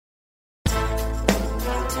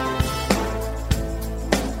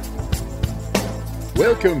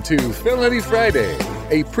Welcome to Felony Friday,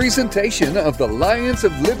 a presentation of the Lions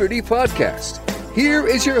of Liberty podcast. Here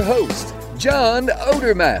is your host, John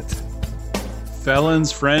Odermatt.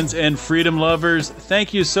 Felons, friends, and freedom lovers,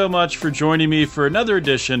 thank you so much for joining me for another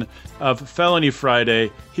edition of Felony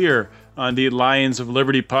Friday here on the Lions of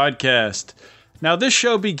Liberty podcast. Now, this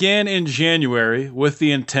show began in January with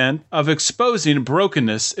the intent of exposing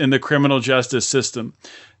brokenness in the criminal justice system.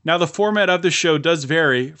 Now, the format of the show does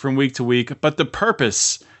vary from week to week, but the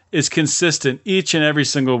purpose is consistent each and every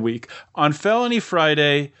single week. On Felony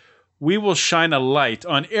Friday, we will shine a light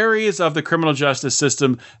on areas of the criminal justice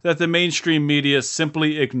system that the mainstream media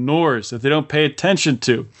simply ignores, that they don't pay attention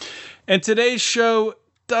to. And today's show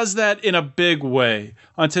does that in a big way.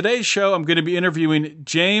 On today's show, I'm going to be interviewing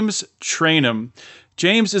James Trainum.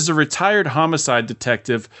 James is a retired homicide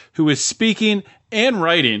detective who is speaking and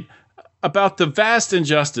writing about the vast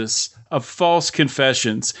injustice of false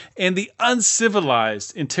confessions and the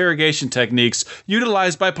uncivilized interrogation techniques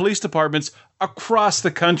utilized by police departments across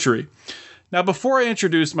the country. Now, before I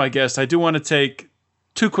introduce my guest, I do want to take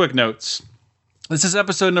two quick notes. This is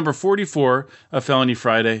episode number 44 of Felony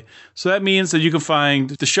Friday, so that means that you can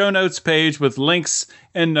find the show notes page with links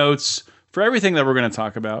and notes for everything that we're going to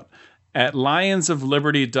talk about at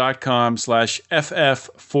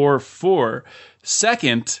lionsofliberty.com/FF44.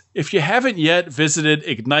 Second, if you haven't yet visited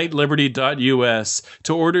igniteliberty.us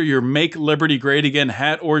to order your Make Liberty Great Again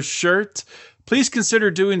hat or shirt, please consider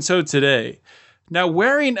doing so today. Now,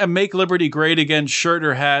 wearing a Make Liberty Great Again shirt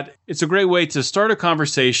or hat, it's a great way to start a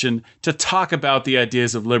conversation to talk about the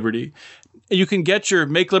ideas of liberty. You can get your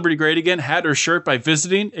Make Liberty Great Again hat or shirt by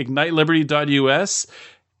visiting igniteliberty.us.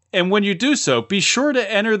 And when you do so, be sure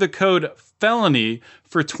to enter the code FELONY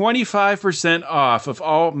for 25% off of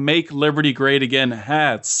all Make Liberty Great Again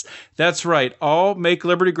hats. That's right, all Make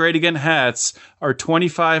Liberty Great Again hats are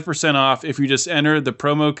 25% off if you just enter the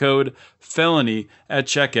promo code FELONY at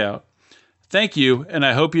checkout. Thank you, and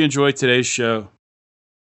I hope you enjoyed today's show.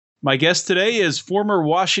 My guest today is former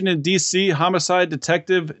Washington, D.C. homicide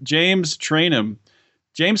detective James Trainum.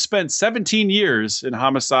 James spent 17 years in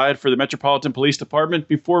homicide for the Metropolitan Police Department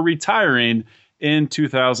before retiring in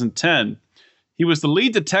 2010. He was the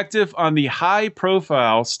lead detective on the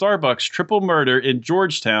high-profile Starbucks triple murder in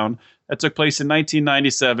Georgetown that took place in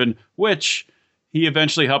 1997, which he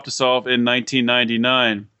eventually helped to solve in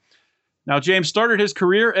 1999. Now, James started his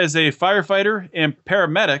career as a firefighter and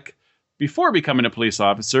paramedic before becoming a police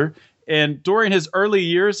officer. And during his early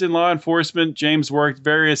years in law enforcement, James worked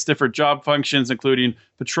various different job functions, including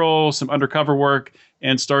patrol, some undercover work,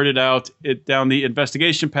 and started out down the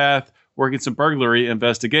investigation path, working some burglary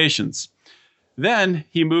investigations. Then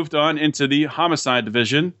he moved on into the homicide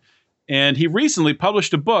division, and he recently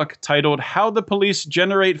published a book titled How the Police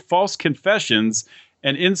Generate False Confessions,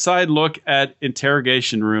 an inside look at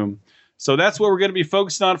interrogation room. So that's what we're going to be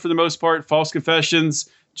focused on for the most part, false confessions.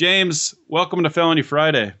 James, welcome to Felony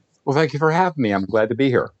Friday. Well, thank you for having me. I'm glad to be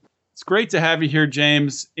here. It's great to have you here,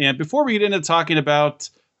 James. And before we get into talking about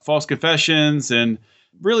false confessions and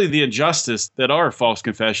really the injustice that are false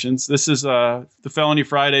confessions, this is the Felony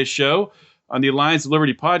Friday show on the Lions of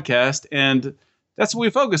Liberty podcast. And that's what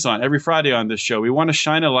we focus on every Friday on this show. We want to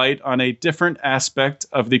shine a light on a different aspect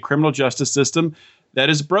of the criminal justice system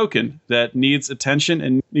that is broken, that needs attention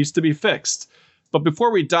and needs to be fixed. But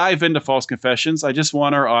before we dive into false confessions, I just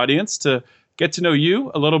want our audience to get to know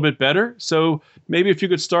you a little bit better. So maybe if you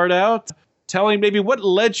could start out telling maybe what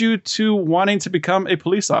led you to wanting to become a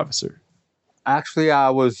police officer. Actually, I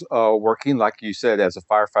was working, like you said, as a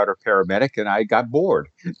firefighter paramedic, and I got bored.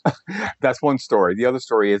 That's one story. The other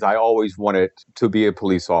story is I always wanted to be a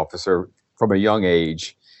police officer from a young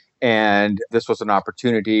age. And this was an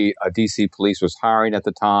opportunity. DC police was hiring at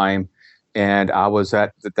the time. And I was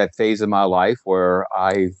at that phase of my life where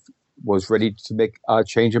I was ready to make a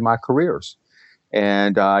change in my careers.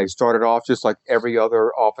 And I started off just like every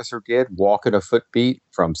other officer did, walking a foot beat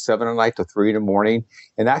from 7 at night to 3 in the morning.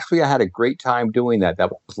 And actually, I had a great time doing that.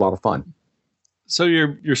 That was a lot of fun. So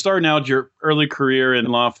you're starting out your early career in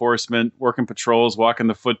law enforcement, working patrols, walking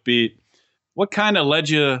the foot beat. What kind of led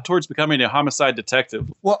you towards becoming a homicide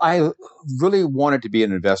detective? Well, I really wanted to be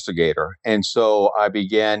an investigator. And so I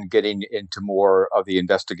began getting into more of the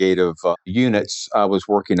investigative units. I was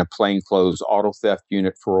working a plainclothes auto theft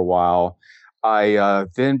unit for a while. I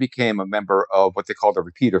then became a member of what they call the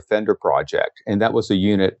Repeat Offender Project. And that was a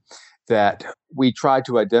unit that we tried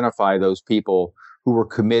to identify those people who were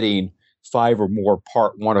committing 5 or more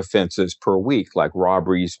Part 1 offenses per week, like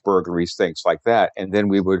robberies, burglaries, things like that. And then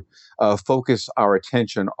we would focus our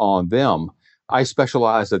attention on them. I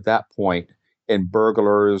specialized at that point in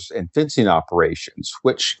burglars and fencing operations,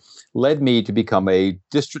 which led me to become a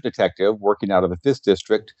district detective working out of the 5th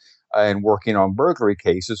District and working on burglary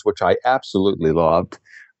cases, which I absolutely loved.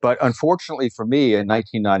 But unfortunately for me, in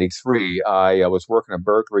 1993, I was working a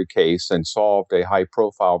burglary case and solved a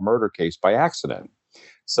high-profile murder case by accident.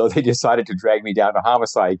 So they decided to drag me down to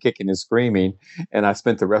homicide, kicking and screaming, and I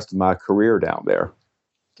spent the rest of my career down there.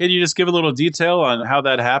 Can you just give a little detail on how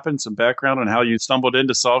that happened, some background on how you stumbled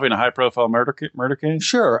into solving a high-profile murder case?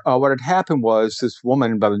 Sure. What had happened was this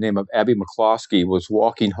woman by the name of Abby McCloskey was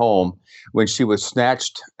walking home when she was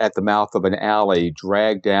snatched at the mouth of an alley,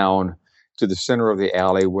 dragged down to the center of the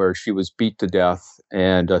alley where she was beat to death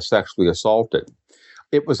and sexually assaulted.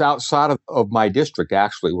 It was outside of my district,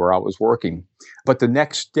 actually, where I was working. But the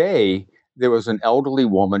next day, there was an elderly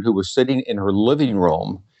woman who was sitting in her living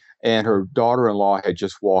room, and her daughter-in-law had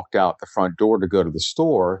just walked out the front door to go to the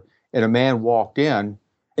store, and a man walked in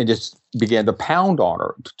and just began to pound on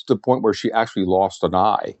her to the point where she actually lost an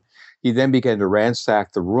eye. He then began to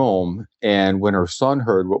ransack the room, and when her son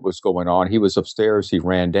heard what was going on, he was upstairs, he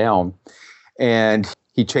ran down, and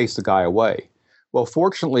he chased the guy away. Well,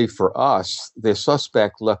 fortunately for us, the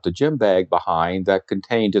suspect left a gym bag behind that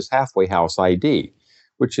contained his halfway house ID,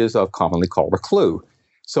 which is commonly called a clue.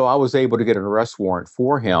 So I was able to get an arrest warrant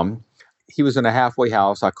for him. He was in a halfway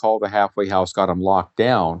house. I called the halfway house, got him locked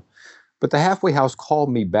down. But the halfway house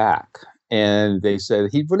called me back, and they said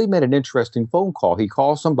he really made an interesting phone call. He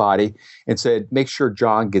called somebody and said, make sure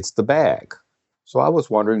John gets the bag. So I was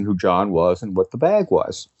wondering who John was and what the bag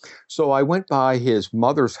was. So I went by his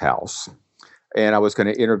mother's house, and I was going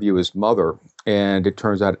to interview his mother. And it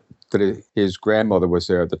turns out that his grandmother was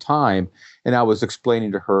there at the time. And I was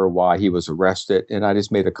explaining to her why he was arrested. And I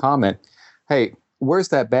just made a comment, hey, where's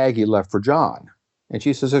that bag you left for John? And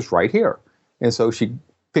she says, it's right here. And so she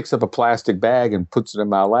picks up a plastic bag and puts it in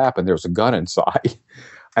my lap, and there's a gun inside.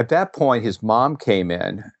 At that point, his mom came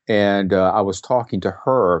in, and I was talking to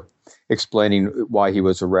her, explaining why he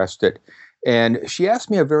was arrested. And she asked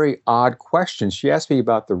me a very odd question. She asked me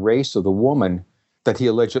about the race of the woman that he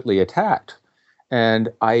allegedly attacked. And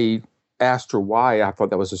I asked her why. I thought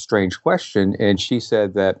that was a strange question. And she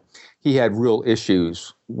said that he had real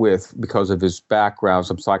issues because of his background,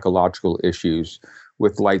 some psychological issues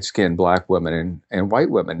with light-skinned Black women and white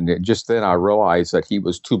women. And just then I realized that he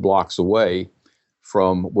was 2 blocks away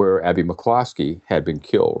from where Abby McCloskey had been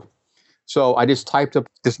killed. So I just typed up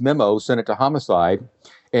this memo, sent it to homicide,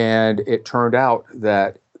 and it turned out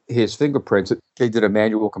that his fingerprints, they did a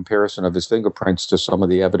manual comparison of his fingerprints to some of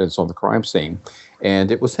the evidence on the crime scene,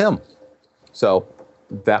 and it was him. So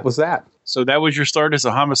that was that. So that was your start as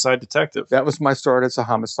a homicide detective? That was my start as a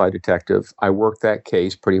homicide detective. I worked that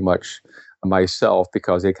case pretty much myself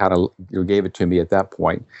because they kind of gave it to me at that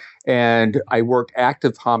point. And I worked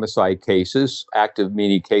active homicide cases, active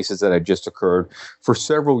meaning cases that had just occurred, for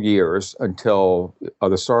several years until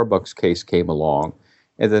the Starbucks case came along.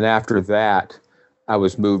 And then after that, I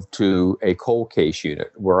was moved to a cold case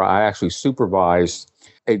unit where I actually supervised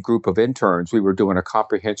a group of interns. We were doing a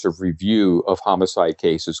comprehensive review of homicide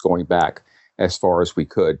cases going back as far as we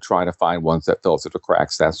could, trying to find ones that fell through the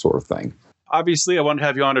cracks, that sort of thing. Obviously, I wanted to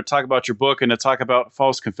have you on to talk about your book and to talk about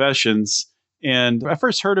false confessions. And I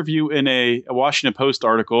first heard of you in a Washington Post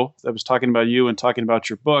article that was talking about you and talking about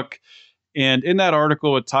your book. And in that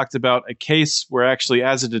article, it talked about a case where actually,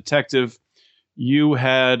 as a detective, you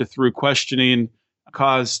had, through questioning,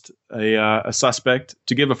 caused a suspect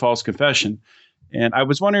to give a false confession. And I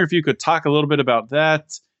was wondering if you could talk a little bit about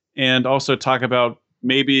that and also talk about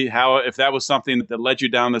maybe how, if that was something that led you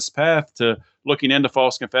down this path to looking into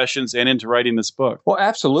false confessions and into writing this book. Well,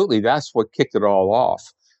 absolutely. That's what kicked it all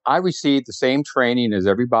off. I received the same training as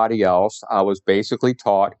everybody else. I was basically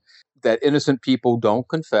taught that innocent people don't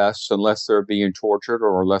confess unless they're being tortured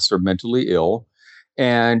or unless they're mentally ill.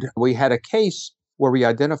 And we had a case where we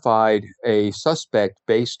identified a suspect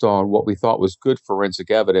based on what we thought was good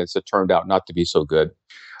forensic evidence that turned out not to be so good.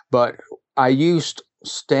 But I used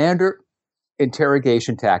standard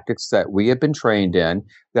interrogation tactics that we had been trained in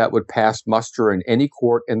that would pass muster in any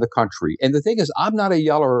court in the country. And the thing is, I'm not a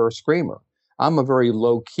yeller or a screamer. I'm a very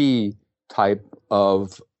low-key type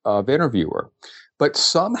of interviewer. But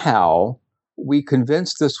somehow we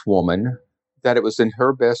convinced this woman that it was in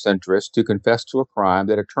her best interest to confess to a crime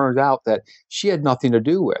that it turned out that she had nothing to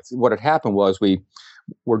do with. What had happened was we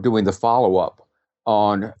were doing the follow-up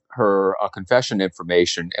on her confession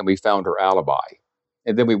information, and we found her alibi.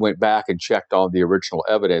 And then we went back and checked on the original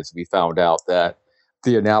evidence. And we found out that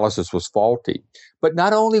the analysis was faulty. But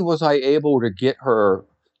not only was I able to get her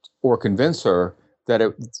or convince her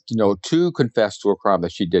to confess to a crime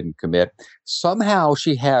that she didn't commit. Somehow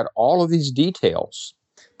she had all of these details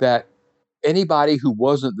that anybody who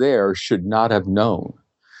wasn't there should not have known.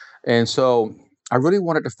 And so I really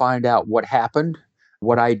wanted to find out what happened,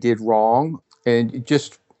 what I did wrong, and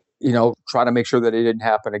just, try to make sure that it didn't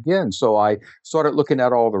happen again. So I started looking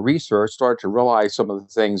at all the research, started to realize some of the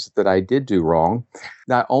things that I did do wrong,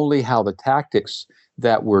 not only how the tactics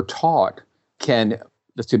that we're taught can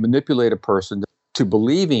to manipulate a person to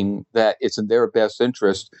believing that it's in their best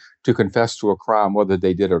interest to confess to a crime, whether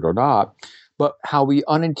they did it or not, but how we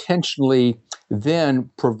unintentionally then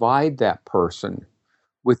provide that person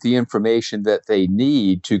with the information that they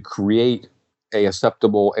need to create a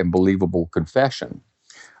acceptable and believable confession.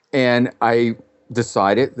 And I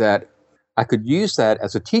decided that I could use that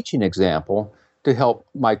as a teaching example to help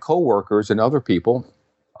my coworkers and other people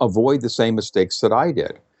avoid the same mistakes that I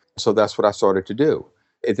did. So that's what I started to do.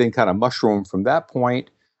 It then kind of mushroomed from that point.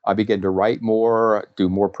 I began to write more, do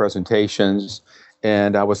more presentations,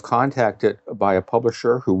 and I was contacted by a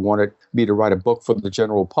publisher who wanted me to write a book for the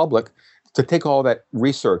general public to take all that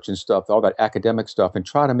research and stuff, all that academic stuff, and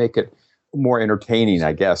try to make it more entertaining,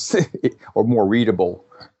 I guess, or more readable.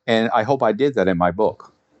 And I hope I did that in my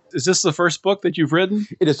book. Is this the first book that you've written?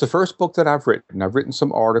 It is the first book that I've written. I've written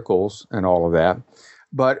some articles and all of that.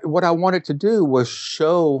 But what I wanted to do was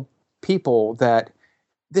show people that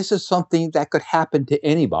this is something that could happen to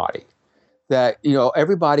anybody. That,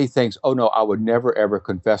 everybody thinks, oh, no, I would never, ever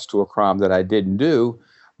confess to a crime that I didn't do.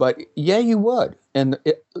 But yeah, you would. And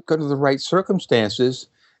under the right circumstances,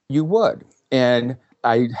 you would. And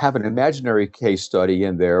I have an imaginary case study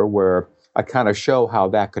in there where I kind of show how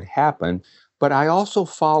that could happen. But I also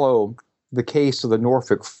follow the case of the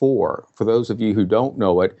Norfolk Four. For those of you who don't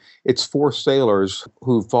know it, it's 4 sailors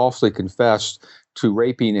who falsely confessed to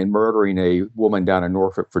raping and murdering a woman down in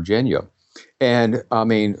Norfolk, Virginia. And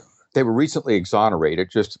they were recently exonerated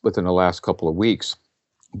just within the last couple of weeks.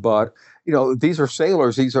 But, these are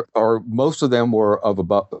sailors. These are most of them were of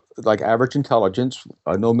about like average intelligence,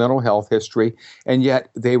 no mental health history. And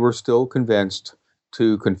yet they were still convinced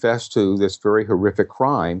to confess to this very horrific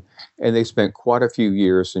crime. And they spent quite a few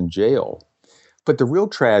years in jail. But the real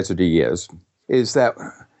tragedy is that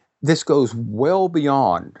this goes well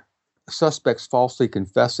beyond suspects falsely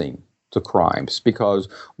confessing to crimes, because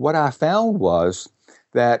what I found was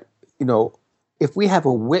that, if we have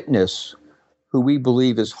a witness who we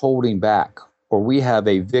believe is holding back, or we have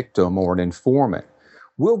a victim or an informant,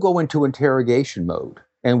 we'll go into interrogation mode,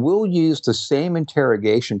 and we'll use the same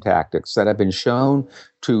interrogation tactics that have been shown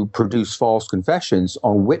to produce false confessions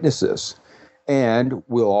on witnesses. And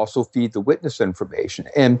we'll also feed the witness information.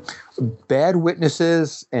 And bad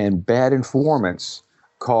witnesses and bad informants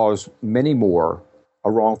cause many more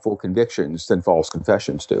wrongful convictions than false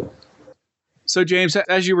confessions do. So, James,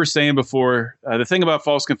 as you were saying before, the thing about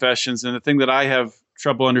false confessions and the thing that I have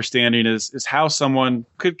trouble understanding is how someone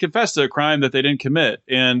could confess to a crime that they didn't commit.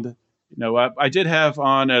 And, I did have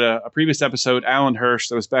on at a previous episode, Alan Hirsch,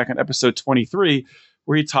 that was back on episode 23,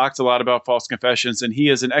 where he talked a lot about false confessions, and he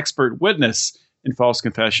is an expert witness in false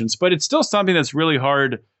confessions. But it's still something that's really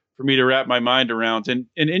hard for me to wrap my mind around. And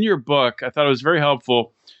in your book, I thought it was very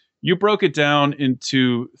helpful. You broke it down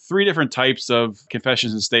into 3 different types of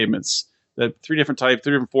confessions and statements. The 3 different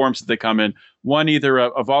forms that they come in. One, either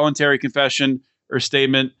a voluntary confession or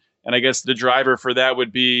statement. And I guess the driver for that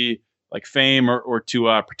would be like fame or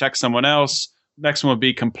to protect someone else. Next one would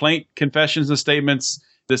be complaint confessions and statements.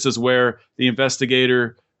 This is where the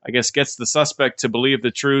investigator, I guess, gets the suspect to believe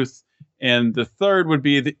the truth. And the third would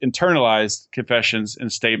be the internalized confessions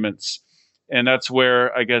and statements. And that's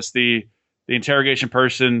where, I guess, the interrogation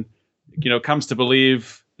person, comes to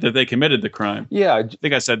believe that they committed the crime. Yeah. I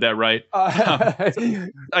think I said that right.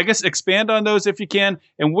 I guess expand on those if you can.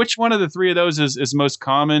 And which one of the 3 of those is most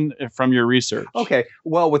common from your research? Okay.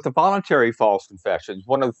 Well, with the voluntary false confessions,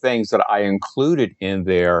 one of the things that I included in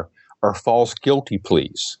there are false guilty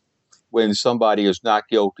pleas. When somebody is not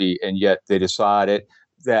guilty and yet they decided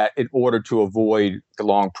that in order to avoid the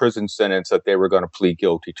long prison sentence that they were going to plead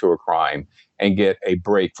guilty to a crime and get a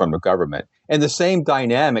break from the government. And the same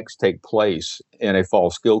dynamics take place in a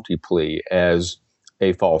false guilty plea as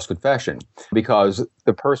a false confession, because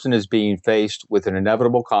the person is being faced with an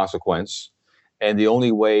inevitable consequence, and the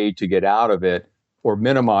only way to get out of it or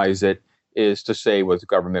minimize it is to say what the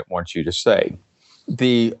government wants you to say.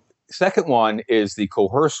 The second one is the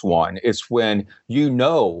coerced one. It's when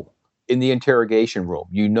in the interrogation room,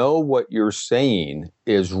 what you're saying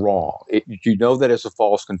is wrong. You know that it's a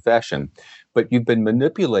false confession, but you've been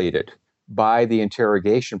manipulated by the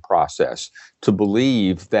interrogation process to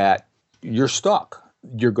believe that you're stuck.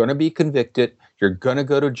 You're going to be convicted. You're going to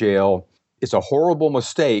go to jail. It's a horrible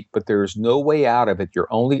mistake, but there's no way out of it. Your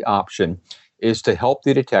only option is to help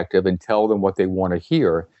the detective and tell them what they want to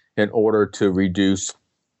hear in order to reduce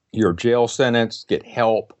your jail sentence, get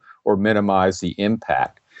help, or minimize the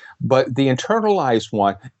impact. But the internalized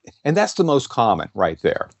one, and that's the most common right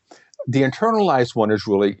there. The internalized one is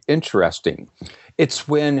really interesting. It's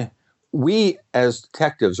when we as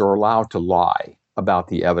detectives are allowed to lie about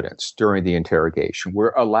the evidence during the interrogation.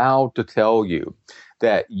 We're allowed to tell you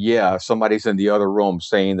that, yeah, somebody's in the other room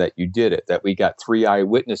saying that you did it, that we got 3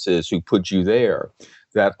 eyewitnesses who put you there,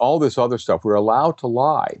 that all this other stuff. We're allowed to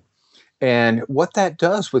lie. And what that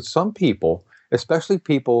does with some people, especially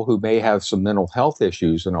people who may have some mental health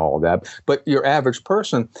issues and all of that, but your average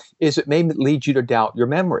person, is it may lead you to doubt your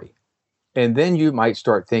memory. And then you might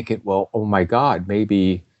start thinking, well, oh my God,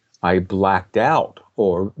 maybe I blacked out,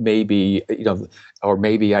 or maybe, or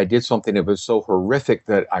maybe I did something that was so horrific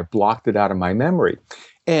that I blocked it out of my memory.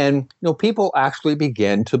 And, people actually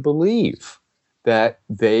begin to believe that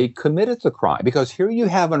they committed the crime, because here you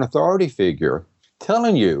have an authority figure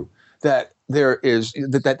telling you that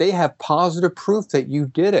that they have positive proof that you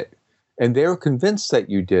did it, and they're convinced that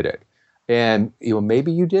you did it. And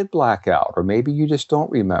maybe you did black out, or maybe you just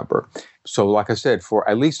don't remember. So like I said, for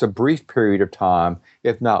at least a brief period of time,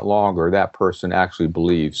 if not longer, that person actually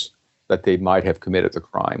believes that they might have committed the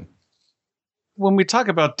crime. When we talk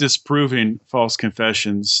about disproving false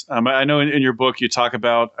confessions, I know in your book you talk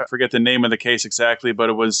about, I forget the name of the case exactly, but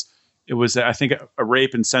it was I think a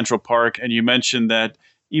rape in Central Park, and you mentioned that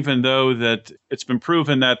even though that it's been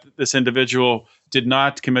proven that this individual did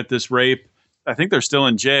not commit this rape, I think they're still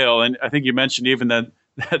in jail. And I think you mentioned even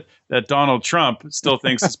that Donald Trump still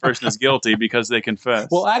thinks this person is guilty because they confess.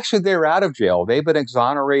 Well, actually, they're out of jail. They've been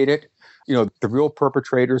exonerated. The real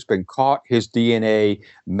perpetrator's been caught. His DNA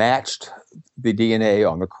matched the DNA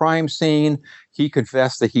on the crime scene. He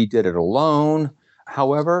confessed that he did it alone.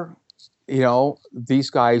 However,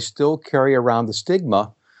 these guys still carry around the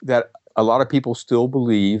stigma that a lot of people still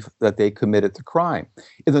believe that they committed the crime.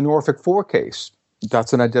 In the Norfolk 4 case,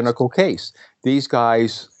 that's an identical case. These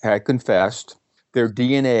guys had confessed. Their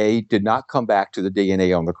DNA did not come back to the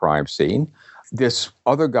DNA on the crime scene. This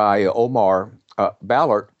other guy, Omar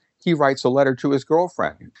Ballard, he writes a letter to his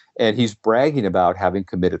girlfriend, and he's bragging about having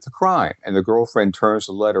committed the crime. And the girlfriend turns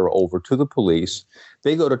the letter over to the police.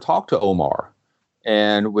 They go to talk to Omar.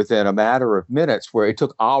 And within a matter of minutes, where it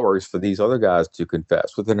took hours for these other guys to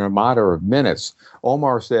confess, within a matter of minutes,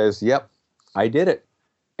 Omar says, yep, I did it.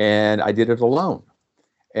 And I did it alone.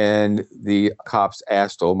 And the cops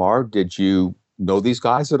asked Omar, did you know these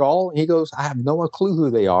guys at all? And he goes, I have no clue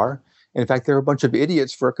who they are. In fact, they're a bunch of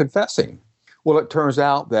idiots for confessing. Well, it turns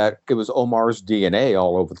out that it was Omar's DNA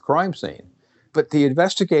all over the crime scene. But the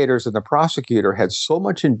investigators and the prosecutor had so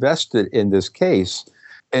much invested in this case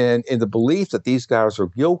and in the belief that these guys are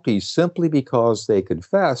guilty simply because they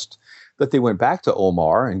confessed, that they went back to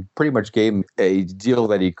Omar and pretty much gave him a deal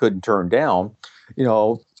that he couldn't turn down.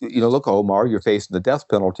 Look, Omar, you're facing the death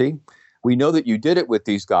penalty. We know that you did it with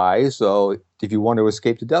these guys. So if you want to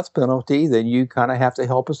escape the death penalty, then you kind of have to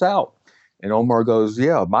help us out. And Omar goes,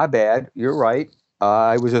 yeah, my bad. You're right.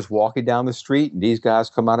 I was just walking down the street and these guys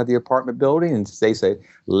come out of the apartment building and they say,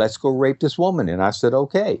 let's go rape this woman. And I said,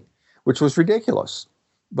 okay, which was ridiculous.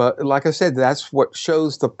 But like I said, that's what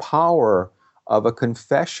shows the power of a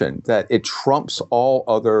confession, that it trumps all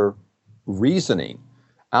other reasoning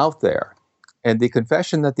out there. And the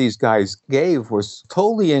confession that these guys gave was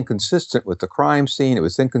totally inconsistent with the crime scene. It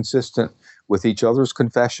was inconsistent with each other's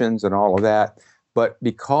confessions and all of that. But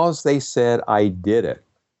because they said, I did it,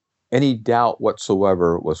 any doubt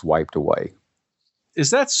whatsoever was wiped away.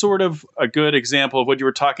 Is that sort of a good example of what you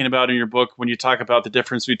were talking about in your book when you talk about the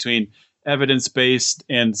difference between evidence-based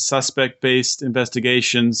and suspect-based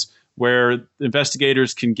investigations, where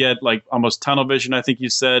investigators can get like almost tunnel vision, I think you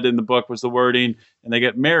said in the book was the wording, and they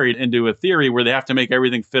get married into a theory where they have to make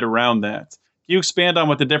everything fit around that. Can you expand on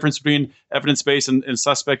what the difference between evidence-based and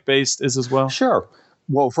suspect-based is as well? Sure.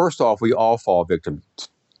 Well, first off, we all fall victim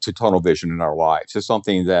to tunnel vision in our lives. It's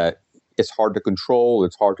something that it's hard to control.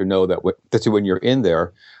 It's hard to know that's when you're in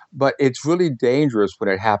there. But it's really dangerous when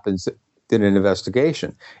it happens in an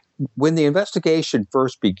investigation. When the investigation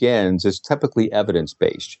first begins, it's typically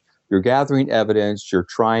evidence-based. You're gathering evidence, you're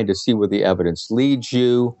trying to see where the evidence leads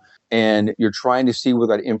you, and you're trying to see where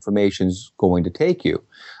that information is going to take you.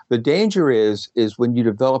 The danger is when you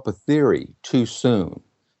develop a theory too soon,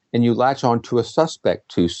 and you latch on to a suspect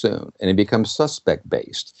too soon, and it becomes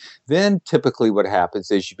suspect-based. Then typically what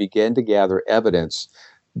happens is you begin to gather evidence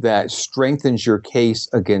that strengthens your case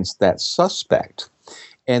against that suspect.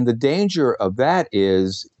 And the danger of that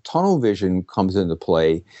is tunnel vision comes into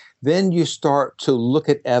play. Then you start to look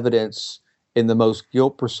at evidence in the most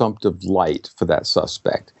guilt presumptive light for that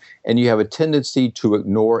suspect. And you have a tendency to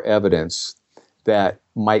ignore evidence that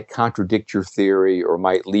might contradict your theory or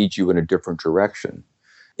might lead you in a different direction.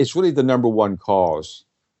 It's really the number one cause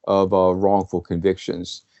of wrongful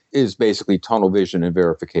convictions is basically tunnel vision and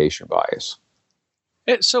verification bias.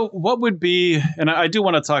 So what would be, and I do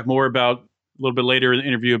want to talk more about a little bit later in the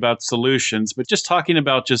interview about solutions, but just talking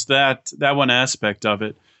about just that one aspect of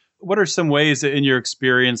it, what are some ways that in your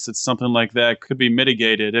experience that something like that could be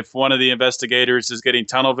mitigated? If one of the investigators is getting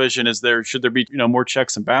tunnel vision, should there be more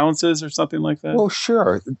checks and balances or something like that? Well,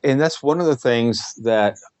 sure. And that's one of the things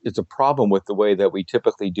that is a problem with the way that we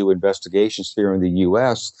typically do investigations here in the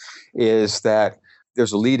U.S. is that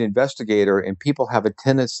there's a lead investigator and people have a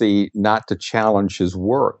tendency not to challenge his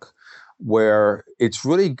work, where it's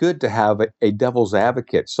really good to have a devil's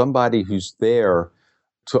advocate, somebody who's there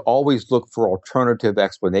to always look for alternative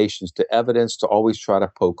explanations to evidence, to always try to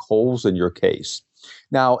poke holes in your case.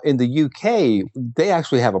 Now, in the UK, they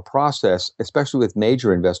actually have a process, especially with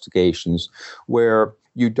major investigations, where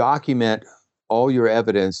you document all your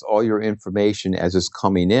evidence, all your information as it's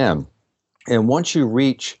coming in. And once you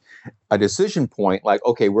reach a decision point, like,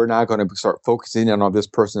 okay, we're now going to start focusing in on this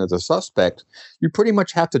person as a suspect, you pretty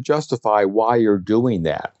much have to justify why you're doing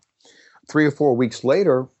that. 3 or 4 weeks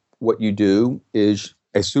later, what you do is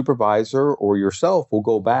a supervisor or yourself will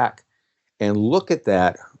go back and look at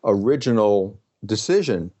that original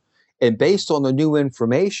decision. And based on the new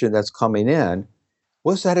information that's coming in,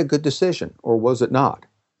 was that a good decision or was it not?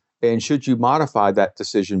 And should you modify that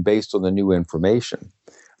decision based on the new information?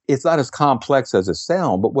 It's not as complex as it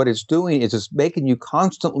sounds, but what it's doing is it's making you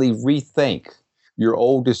constantly rethink your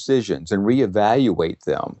old decisions and reevaluate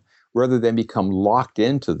them rather than become locked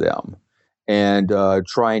into them and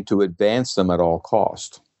trying to advance them at all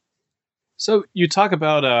cost. So you talk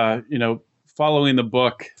about, following the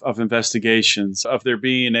book of investigations, of there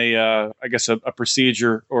being a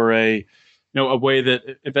procedure or a way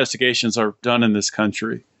that investigations are done in this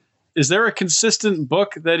country. Is there a consistent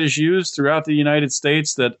book that is used throughout the United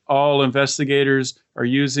States that all investigators are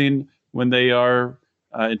using when they are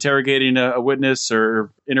interrogating a witness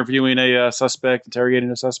or interviewing a suspect, interrogating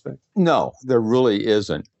a suspect? No, there really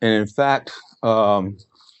isn't. And in fact,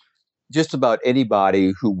 just about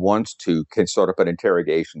anybody who wants to can start up an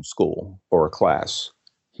interrogation school or a class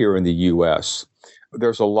here in the U.S.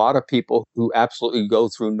 There's a lot of people who absolutely go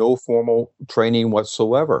through no formal training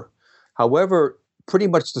whatsoever. However, pretty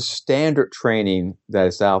much the standard training that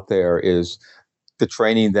is out there is the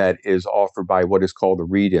training that is offered by what is called the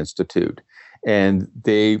Reed Institute. And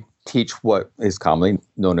they teach what is commonly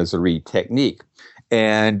known as the Reed technique.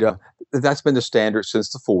 And that's been the standard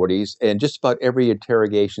since the 40s. And just about every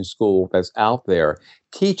interrogation school that's out there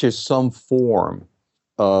teaches some form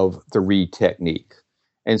of the Reed technique.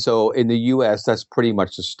 And so in the U.S., that's pretty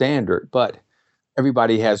much the standard, but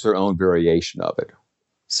everybody has their own variation of it.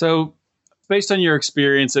 So based on your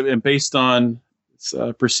experience and based on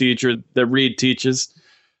procedure that Reed teaches,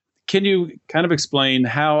 can you kind of explain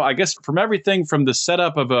how, I guess, from everything from the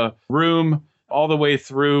setup of a room all the way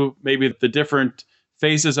through maybe the different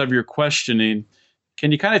phases of your questioning,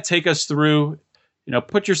 can you kind of take us through,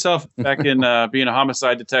 put yourself back in being a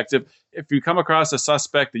homicide detective. If you come across a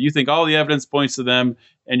suspect that you think all the evidence points to them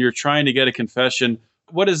and you're trying to get a confession,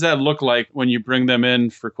 what does that look like when you bring them in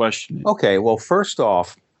for questioning? Okay, well, first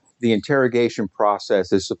off, the interrogation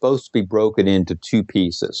process is supposed to be broken into two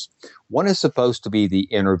pieces. One is supposed to be the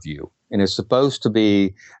interview, and it's supposed to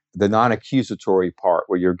be the non-accusatory part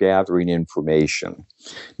where you're gathering information.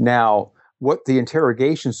 Now, what the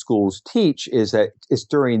interrogation schools teach is that it's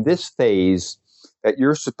during this phase that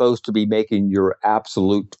you're supposed to be making your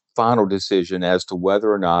absolute final decision as to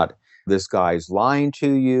whether or not this guy's lying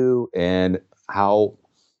to you and how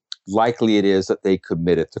likely it is that they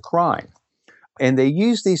committed the crime. And they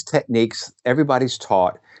use these techniques. Everybody's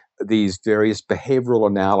taught these various behavioral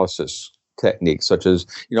analysis techniques, such as,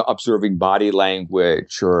 observing body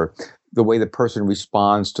language or the way the person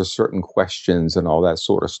responds to certain questions and all that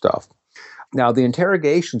sort of stuff. Now, the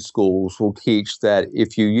interrogation schools will teach that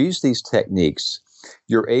if you use these techniques,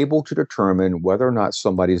 you're able to determine whether or not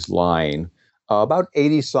somebody's lying about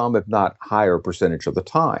 80 some, if not higher percentage of the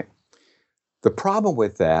time. The problem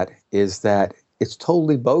with that is that it's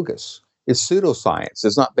totally bogus. It's pseudoscience.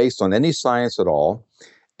 It's not based on any science at all.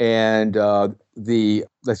 And the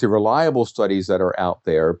reliable studies that are out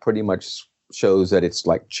there pretty much shows that it's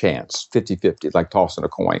like chance, 50-50, like tossing a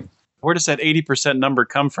coin. Where does that 80% number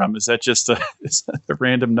come from? Is that just is that a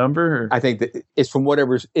random number? Or? I think that it's from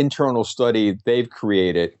whatever internal study they've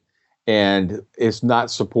created, and it's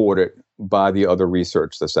not supported by the other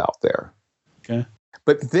research that's out there. Okay.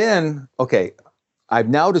 But then, okay, I've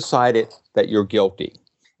now decided that you're guilty.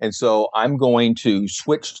 And so I'm going to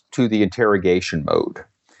switch to the interrogation mode.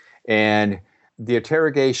 And the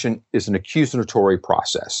interrogation is an accusatory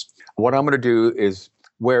process. What I'm going to do is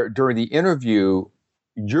where during the interview,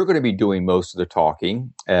 you're going to be doing most of the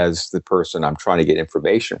talking as the person I'm trying to get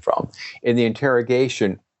information from. In the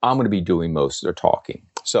interrogation, I'm going to be doing most of the talking.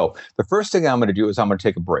 So the first thing I'm going to do is I'm going to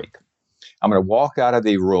take a break. I'm going to walk out of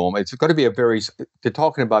the room. It's going to be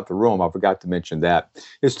talking about the room, I forgot to mention that.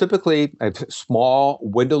 It's typically a small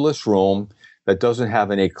windowless room that doesn't have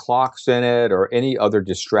any clocks in it or any other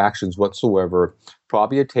distractions whatsoever,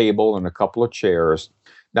 probably a table and a couple of chairs.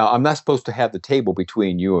 Now, I'm not supposed to have the table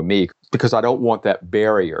between you and me because I don't want that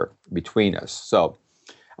barrier between us. So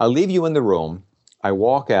I leave you in the room. I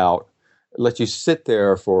walk out, let you sit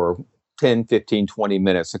there for 10, 15, 20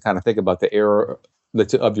 minutes and kind of think about the error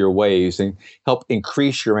of your ways and help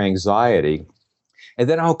increase your anxiety. And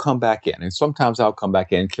then I'll come back in. And sometimes I'll come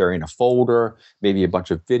back in carrying a folder, maybe a bunch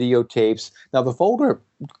of videotapes. Now, the folder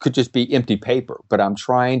could just be empty paper, but I'm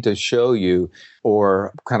trying to show you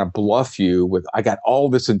or kind of bluff you with, I got all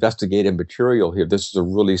this investigative material here. This is a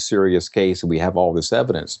really serious case, and we have all this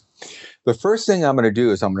evidence. The first thing I'm going to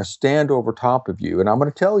do is I'm going to stand over top of you, and I'm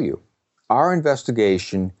going to tell you, our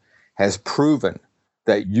investigation has proven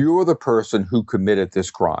that you're the person who committed this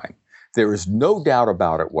crime. There is no doubt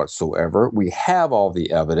about it whatsoever. We have all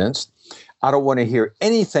the evidence. I don't want to hear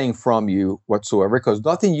anything from you whatsoever because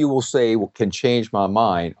nothing you will say can change my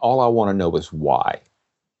mind. All I want to know is why.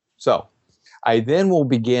 So I then will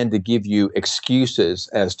begin to give you excuses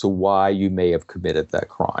as to why you may have committed that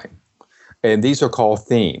crime. And these are called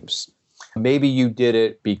themes. Maybe you did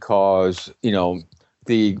it because,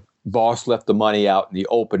 the boss left the money out in the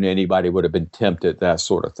open, anybody would have been tempted, that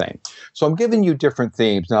sort of thing. So I'm giving you different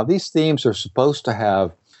themes. Now, these themes are supposed to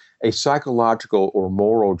have a psychological or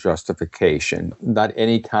moral justification, not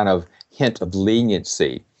any kind of hint of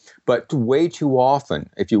leniency. But way too often,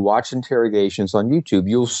 if you watch interrogations on YouTube,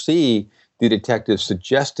 you'll see the detectives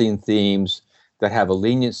suggesting themes that have a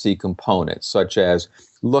leniency component, such as,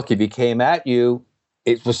 look, if he came at you,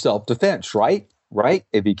 it was self-defense, right? Right?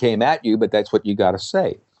 If he came at you, but that's what you got to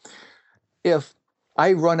say. If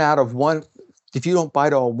I run out of one, if you don't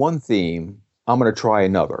bite on one theme, I'm going to try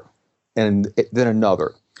another, and then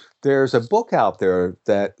another. There's a book out there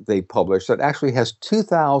that they published that actually has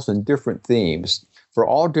 2,000 different themes for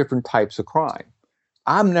all different types of crime.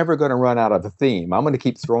 I'm never going to run out of a theme. I'm going to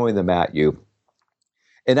keep throwing them at you.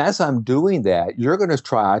 And as I'm doing that, you're going to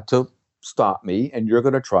try to stop me, and you're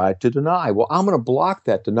going to try to deny. Well, I'm going to block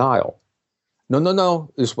that denial.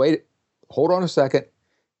 No. Just wait. Hold on a second.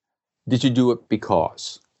 Did you do it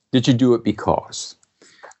because? Did you do it because?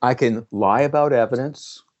 I can lie about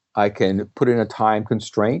evidence. I can put in a time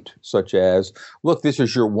constraint, such as, look, this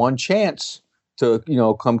is your one chance to,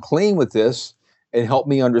 come clean with this and help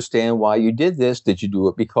me understand why you did this. Did you do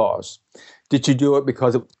it because? Did you do it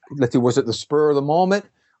because, was it the spur of the moment,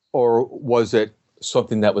 or was it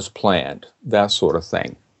something that was planned? That sort of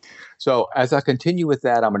thing. So as I continue with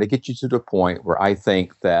that, I'm going to get you to the point where I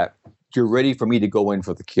think that you're ready for me to go in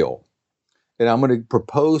for the kill. And I'm going to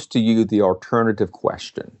propose to you the alternative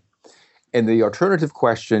question. And the alternative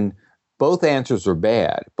question, both answers are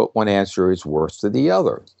bad, but one answer is worse than the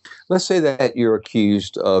other. Let's say that you're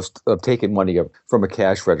accused of taking money from a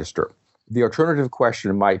cash register. The alternative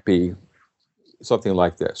question might be something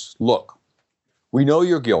like this. Look, we know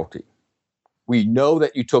you're guilty. We know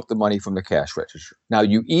that you took the money from the cash register. Now,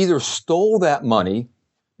 you either stole that money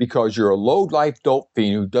because you're a low-life dope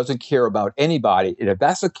fiend who doesn't care about anybody, and if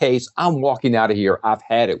that's the case, I'm walking out of here. I've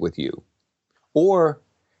had it with you. Or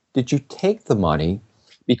did you take the money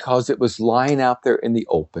because it was lying out there in the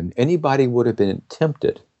open? Anybody would have been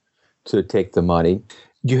tempted to take the money.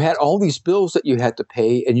 You had all these bills that you had to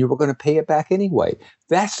pay, and you were going to pay it back anyway.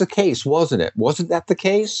 That's the case, wasn't it? Wasn't that the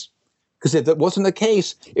case? Because if that wasn't the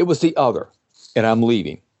case, it was the other, and I'm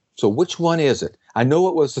leaving. So which one is it? I know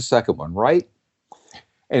it was the second one, right?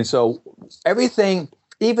 And so everything,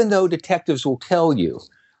 even though detectives will tell you,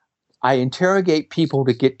 I interrogate people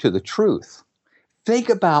to get to the truth. Think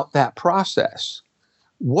about that process.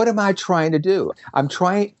 What am I trying to do? I'm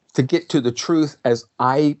trying to get to the truth as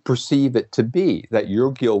I perceive it to be, that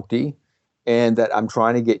you're guilty and that I'm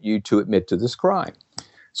trying to get you to admit to this crime.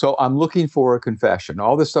 So I'm looking for a confession.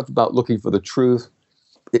 All this stuff about looking for the truth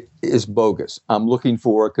is bogus. I'm looking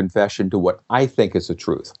for a confession to what I think is the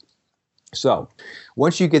truth. So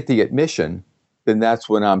once you get the admission, then that's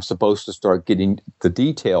when I'm supposed to start getting the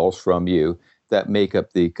details from you that make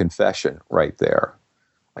up the confession right there.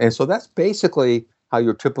 And so that's basically how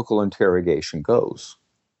your typical interrogation goes.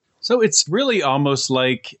 So it's really almost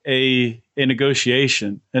like a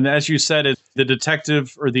negotiation. And as you said, the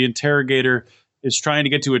detective or the interrogator is trying to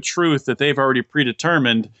get to a truth that they've already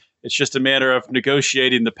predetermined. It's just a matter of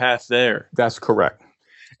negotiating the path there. That's correct.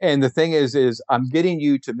 And the thing is I'm getting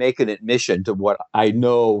you to make an admission to what I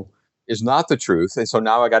know is not the truth. And so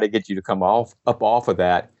now I got to get you to come off of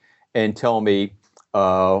that and tell me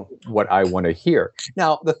what I want to hear.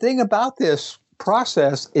 Now, the thing about this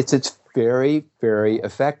process is it's very, very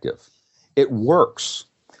effective. It works.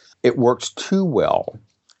 It works too well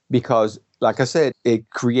because, like I said, it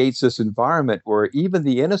creates this environment where even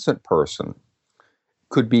the innocent person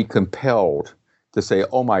could be compelled to say,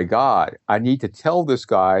 oh my God, I need to tell this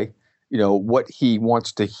guy, what he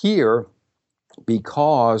wants to hear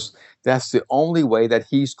because that's the only way that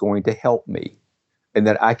he's going to help me and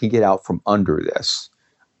that I can get out from under this.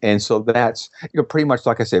 And so that's, pretty much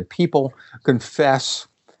like I said, people confess,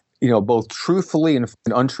 both truthfully and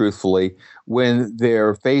untruthfully when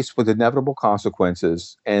they're faced with inevitable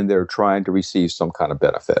consequences and they're trying to receive some kind of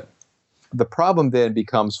benefit. The problem then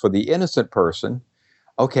becomes for the innocent person,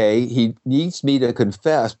 okay, he needs me to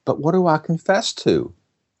confess, but what do I confess to?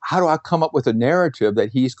 How do I come up with a narrative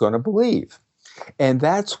that he's going to believe? And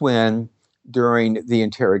that's when, during the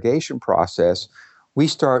interrogation process, we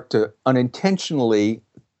start to unintentionally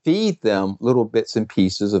feed them little bits and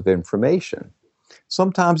pieces of information.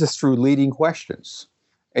 Sometimes it's through leading questions.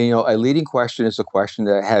 And, a leading question is a question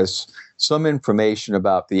that has some information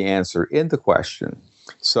about the answer in the question,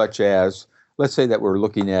 such as, let's say that we're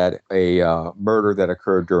looking at a murder that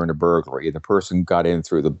occurred during a burglary, and the person got in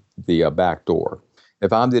through the back door.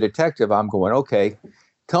 If I'm the detective, I'm going, okay,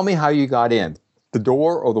 tell me how you got in, the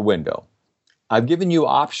door or the window. I've given you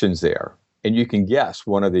options there, and you can guess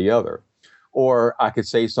one or the other. Or I could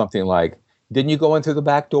say something like, didn't you go in through the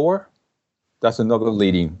back door? That's another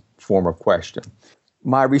leading form of question.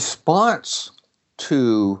 My response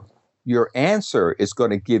to your answer is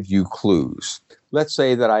going to give you clues. Let's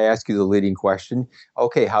say that I ask you the leading question,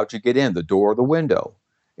 okay, how'd you get in, the door or the window?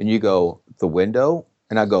 And you go, the window?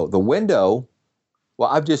 And I go, the window? Well,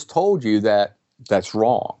 I've just told you that that's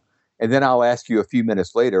wrong. And then I'll ask you a few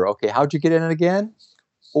minutes later, okay, how'd you get in again?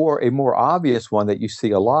 Or a more obvious one that you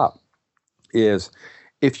see a lot is,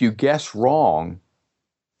 if you guess wrong,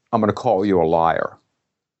 I'm going to call you a liar.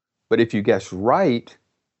 But if you guess right,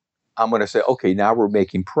 I'm going to say, okay, now we're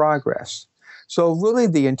making progress. So really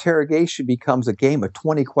the interrogation becomes a game of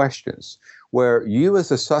 20 questions where you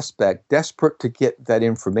as a suspect, desperate to get that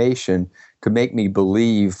information to make me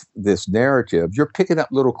believe this narrative, you're picking up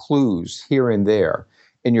little clues here and there,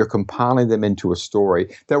 and you're compiling them into a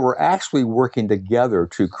story that we're actually working together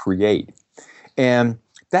to create. And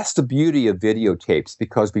that's the beauty of videotapes,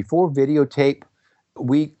 because before videotape,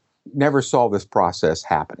 we never saw this process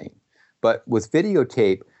happening. But with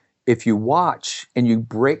videotape, if you watch and you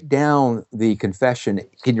break down the confession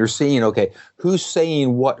and you're seeing, okay, who's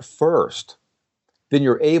saying what first, then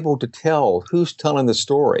you're able to tell who's telling the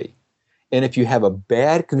story. And if you have a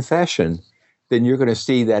bad confession, then you're going to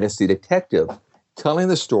see that it's the detective telling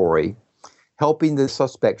the story, helping the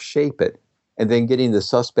suspect shape it, and then getting the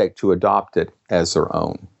suspect to adopt it as their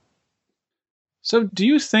own. So do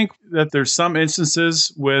you think that there's some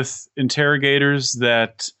instances with interrogators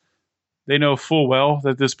that they know full well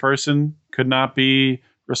that this person could not be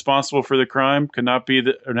responsible for the crime, could not be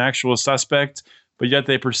an actual suspect, but yet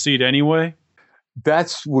they proceed anyway?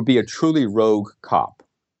 That would be a truly rogue cop.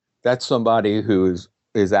 That's somebody who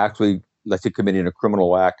is actually, let's say, committing a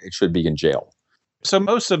criminal act and should be in jail. So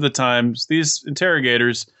most of the times, these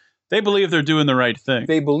interrogators, they believe they're doing the right thing.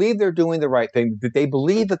 They believe they're doing the right thing. They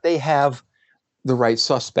believe that they have the right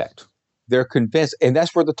suspect. They're convinced. And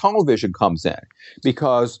that's where the tunnel vision comes in.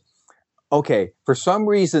 Because, okay, for some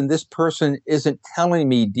reason, this person isn't telling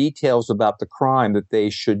me details about the crime that they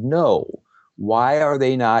should know. Why are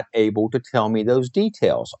they not able to tell me those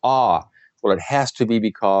details? Well, it has to be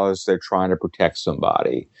because they're trying to protect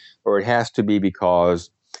somebody, or it has to be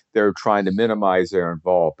because they're trying to minimize their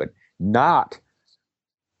involvement.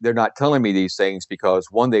 They're not telling me these things because,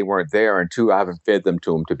 one, they weren't there, and two, I haven't fed them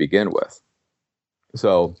to them to begin with.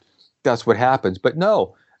 So that's what happens. But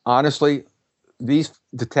no, honestly, these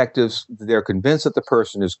detectives, they're convinced that the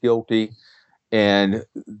person is guilty, and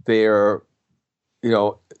they're,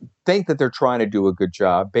 think that they're trying to do a good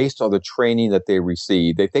job based on the training that they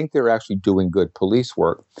receive. They think they're actually doing good police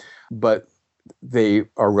work, but they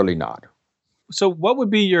are really not. So what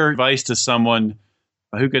would be your advice to someone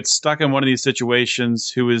who gets stuck in one of these situations,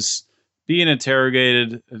 who is being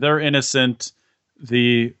interrogated. They're innocent.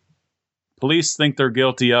 The police think they're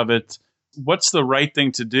guilty of it. What's the right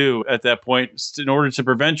thing to do at that point in order to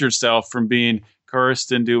prevent yourself from being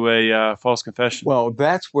coerced into a false confession? Well,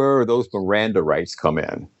 that's where those Miranda rights come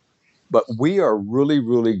in. But we are really,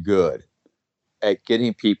 really good at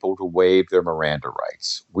getting people to waive their Miranda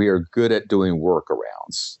rights. We are good at doing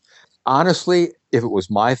workarounds. Honestly, if it was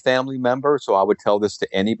my family member, so I would tell this to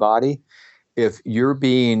anybody, if you're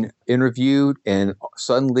being interviewed and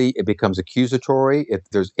suddenly it becomes accusatory, if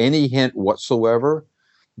there's any hint whatsoever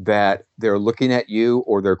that they're looking at you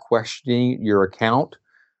or they're questioning your account,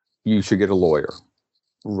 you should get a lawyer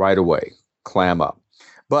right away. Clam up.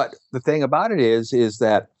 But the thing about it is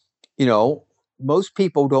that, most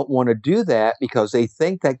people don't want to do that because they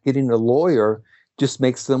think that getting a lawyer just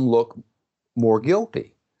makes them look more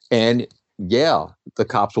guilty. And yeah, the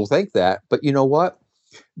cops will think that. But you know what?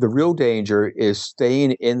 The real danger is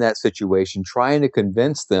staying in that situation, trying to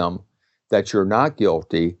convince them that you're not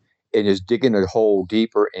guilty, and is digging a hole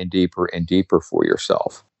deeper and deeper and deeper for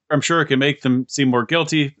yourself. I'm sure it can make them seem more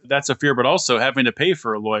guilty. That's a fear, but also having to pay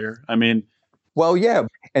for a lawyer. Well, yeah.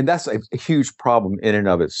 And that's a huge problem in and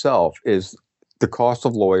of itself is the cost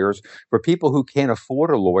of lawyers. For people who can't afford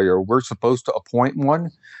a lawyer, we're supposed to appoint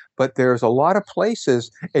one. But there's a lot of places,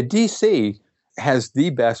 and DC has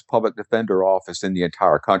the best public defender office in the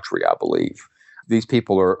entire country, I believe. These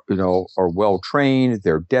people are well trained,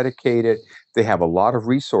 they're dedicated, they have a lot of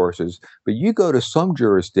resources. But you go to some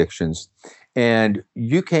jurisdictions and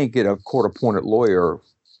you can't get a court-appointed lawyer,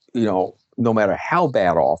 no matter how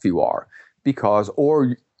bad off you are,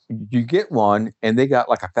 or you get one and they got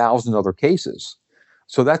like 1,000 other cases.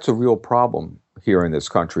 So that's a real problem here in this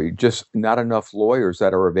country. Just not enough lawyers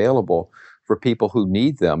that are available for people who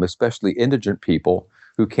need them, especially indigent people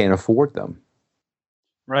who can't afford them.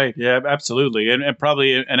 Right. Yeah, absolutely. And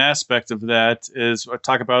probably an aspect of that is I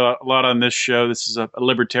talk about a lot on this show. This is a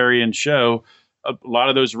libertarian show. A lot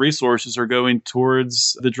of those resources are going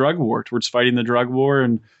towards the drug war, towards fighting the drug war,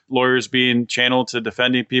 and lawyers being channeled to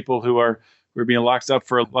defending people who are being locked up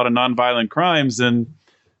for a lot of nonviolent crimes. And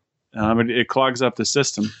it clogs up the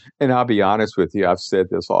system. And I'll be honest with you, I've said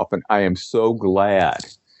this often. I am so glad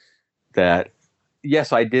that,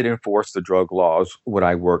 yes, I did enforce the drug laws when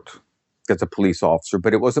I worked as a police officer,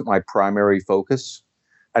 but it wasn't my primary focus.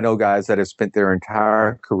 I know guys that have spent their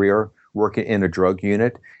entire career working in a drug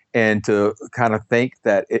unit, and to kind of think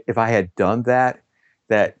that if I had done that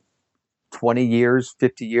 20 years,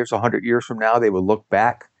 50 years, 100 years from now, they would look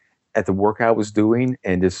back at the work I was doing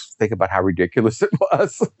and just think about how ridiculous it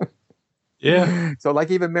was. Yeah. So like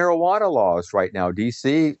even marijuana laws right now,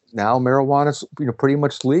 DC, now marijuana's pretty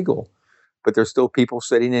much legal, but there's still people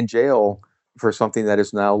sitting in jail for something that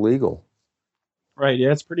is now legal. Right.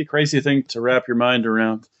 Yeah, it's a pretty crazy thing to wrap your mind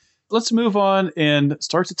around. Let's move on and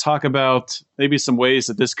start to talk about maybe some ways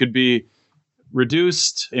that this could be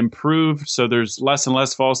reduced, improved, so there's less and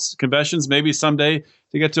less false confessions. Maybe someday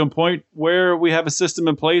to get to a point where we have a system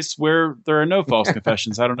in place where there are no false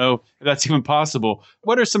confessions. I don't know if that's even possible.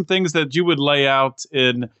 What are some things that you would lay out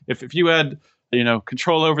if you had,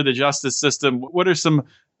 control over the justice system? What are some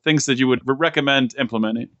things that you would recommend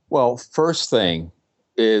implementing? Well, first thing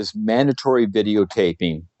is mandatory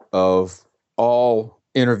videotaping of all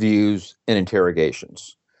interviews and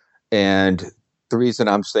interrogations. And the reason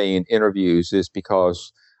I'm saying interviews is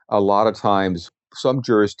because a lot of times some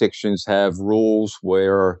jurisdictions have rules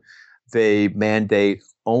where they mandate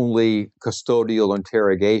only custodial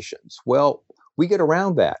interrogations. Well, we get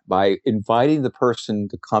around that by inviting the person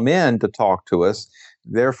to come in to talk to us.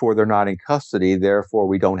 Therefore, they're not in custody. Therefore,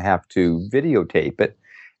 we don't have to videotape it,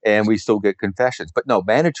 and we still get confessions. But no,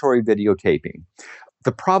 mandatory videotaping.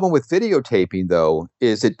 The problem with videotaping, though,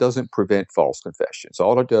 is it doesn't prevent false confessions.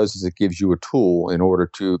 All it does is it gives you a tool in order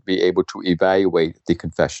to be able to evaluate the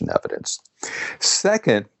confession evidence.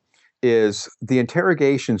 Second is the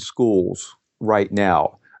interrogation schools right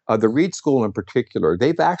now. The Reed School in particular,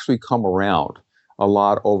 they've actually come around a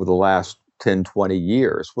lot over the last 10, 20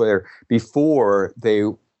 years, where before they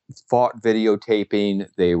fought videotaping,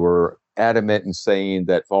 they were adamant in saying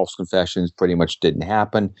that false confessions pretty much didn't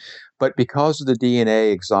happen. But because of the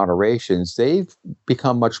DNA exonerations, they've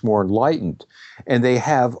become much more enlightened. And they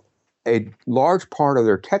have a large part of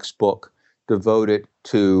their textbook devoted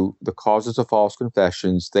to the causes of false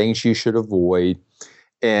confessions, things you should avoid,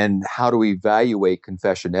 and how to evaluate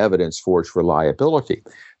confession evidence for its reliability.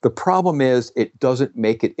 The problem is it doesn't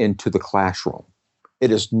make it into the classroom.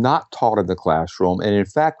 It is not taught in the classroom. And in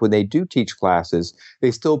fact, when they do teach classes, they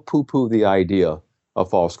still poo-poo the idea of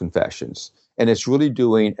false confessions. And it's really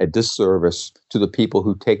doing a disservice to the people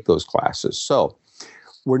who take those classes. So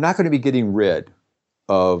we're not going to be getting rid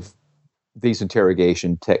of these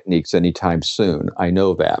interrogation techniques anytime soon. I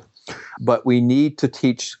know that. But we need to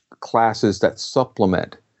teach classes that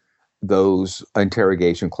supplement those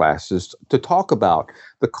interrogation classes to talk about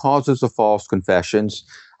the causes of false confessions,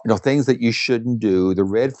 things that you shouldn't do, the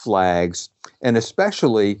red flags, and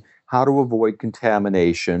especially how to avoid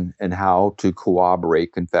contamination and how to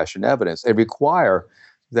corroborate confession evidence and require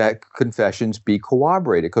that confessions be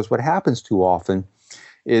corroborated. Because what happens too often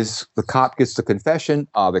is the cop gets the confession,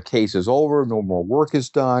 the case is over, no more work is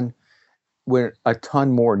done, when a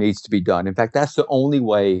ton more needs to be done. In fact, that's the only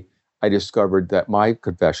way I discovered that my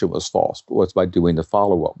confession was false, was by doing the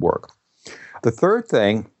follow-up work. The third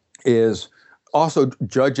thing is also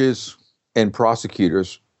judges and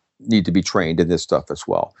prosecutors need to be trained in this stuff as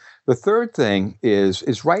well. The third thing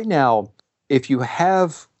is right now, if you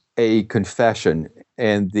have a confession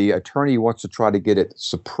and the attorney wants to try to get it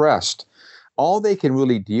suppressed, all they can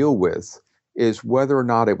really deal with is whether or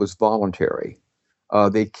not it was voluntary.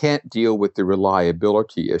 They can't deal with the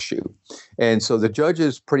reliability issue. And so the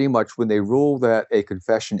judges pretty much, when they rule that a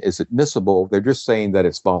confession is admissible, they're just saying that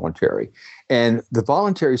it's voluntary. And the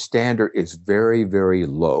voluntary standard is very, very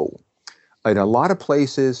low. In a lot of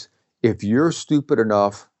places, if you're stupid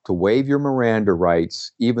enough to waive your Miranda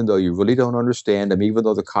rights, even though you really don't understand them, even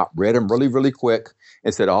though the cop read them really, really quick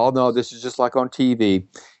and said, oh, no, this is just like on TV.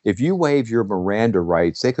 If you waive your Miranda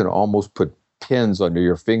rights, they can almost put pins under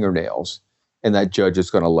your fingernails, and that judge is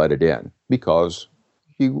going to let it in because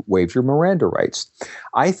you waived your Miranda rights.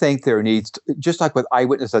 I think there needs to, just like with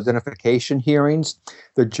eyewitness identification hearings,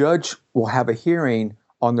 the judge will have a hearing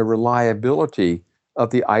on the reliability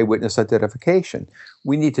of the eyewitness identification.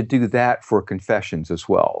 We need to do that for confessions as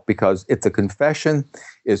well, because if the confession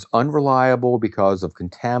is unreliable because of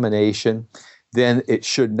contamination, then it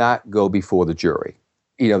should not go before the jury.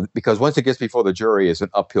 Because once it gets before the jury, it's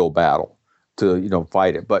an uphill battle to,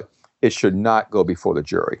 fight it, but it should not go before the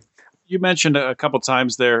jury. You mentioned a couple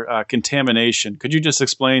times there, contamination. Could you just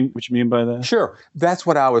explain what you mean by that? Sure. That's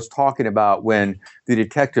what I was talking about when the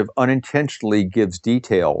detective unintentionally gives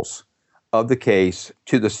details of the case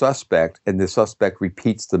to the suspect, and the suspect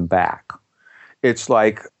repeats them back. It's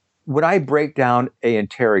like when I break down an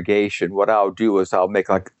interrogation, what I'll do is I'll make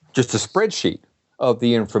like just a spreadsheet of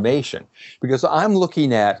the information, because I'm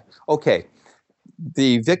looking at, okay,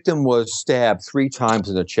 the victim was stabbed 3 times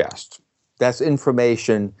in the chest. That's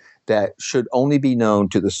information that should only be known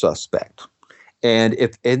to the suspect. And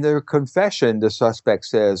if in their confession, the suspect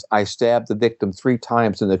says, I stabbed the victim 3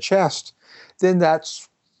 times in the chest, then that's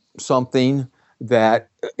something that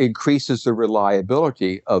increases the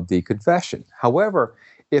reliability of the confession. However,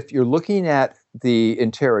 if you're looking at the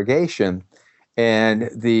interrogation and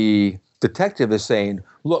the detective is saying,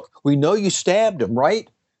 look, we know you stabbed him, right?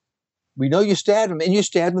 We know you stabbed him, and you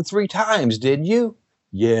stabbed him 3 times, didn't you?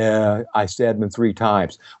 Yeah, I stabbed him 3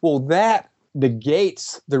 times. Well, that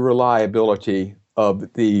negates the reliability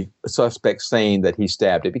of the suspect saying that he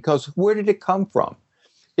stabbed it, because where did it come from?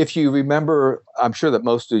 If you remember, I'm sure that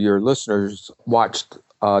most of your listeners watched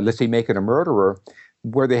Let's Say Making a Murderer,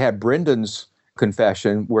 where they had Brendan's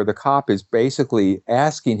confession, where the cop is basically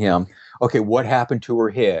asking him, okay, what happened to her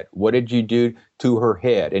head? What did you do to her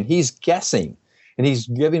head? And he's guessing, and he's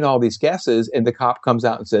giving all these guesses, and the cop comes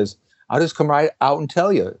out and says, I'll just come right out and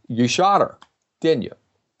tell you, you shot her, didn't you?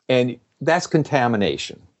 And that's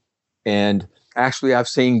contamination. And actually, I've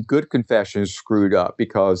seen good confessions screwed up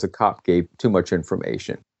because the cop gave too much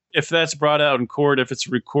information. If that's brought out in court, if it's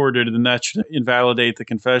recorded, then that should invalidate the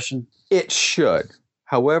confession? It should.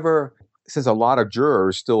 However, since a lot of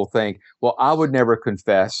jurors still think, well, I would never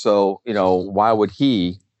confess, so, why would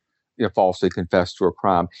he falsely confess to a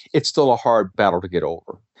crime? It's still a hard battle to get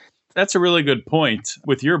over. That's a really good point.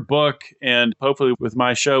 With your book, and hopefully with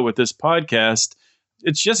my show, with this podcast,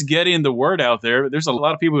 it's just getting the word out there. There's a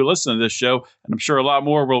lot of people who listen to this show, and I'm sure a lot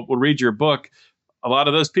more will read your book. A lot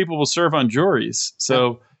of those people will serve on juries.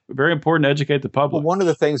 So very important to educate the public. Well, one of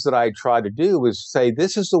the things that I try to do is say,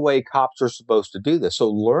 this is the way cops are supposed to do this. So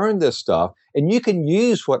learn this stuff, and you can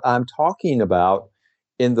use what I'm talking about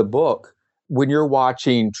in the book when you're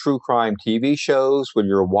watching true crime TV shows, when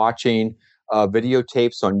you're watching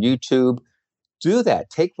videotapes on YouTube. Do that.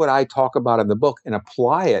 Take what I talk about in the book and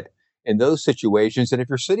apply it in those situations. And if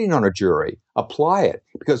you're sitting on a jury, apply it,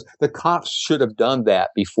 because the cops should have done that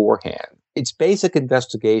beforehand. It's basic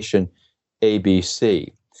investigation,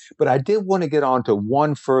 ABC. But I did want to get on to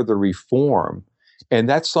one further reform, and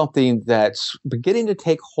that's something that's beginning to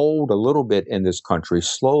take hold a little bit in this country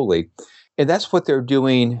slowly, and that's what they're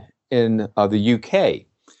doing in the UK.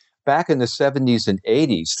 back in the 70s and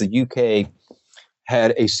 80s, the UK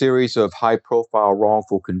had a series of high-profile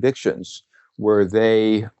wrongful convictions where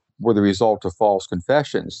they were the result of false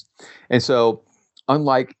confessions. And so,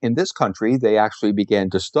 unlike in this country, they actually began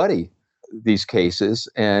to study these cases.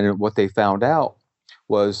 And what they found out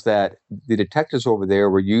was that the detectives over there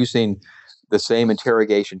were using the same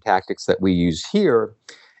interrogation tactics that we use here.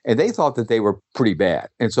 And they thought that they were pretty bad.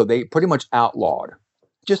 And so they pretty much outlawed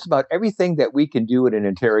just about everything that we can do in an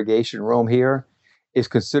interrogation room here is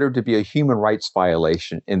considered to be a human rights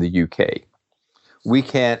violation in the UK. We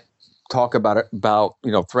can't talk about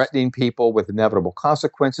threatening people with inevitable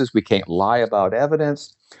consequences. We can't lie about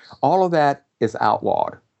evidence. All of that is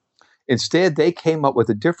outlawed. Instead, they came up with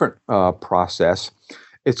a different process.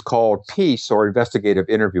 It's called PEACE, or investigative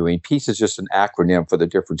interviewing. PEACE is just an acronym for the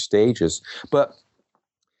different stages. But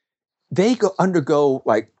they undergo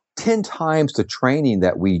like 10 times the training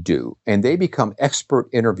that we do, and they become expert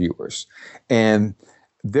interviewers. And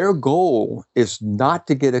their goal is not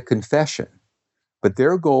to get a confession, but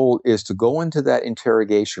their goal is to go into that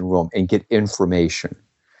interrogation room and get information.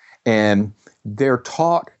 And they're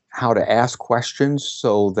taught how to ask questions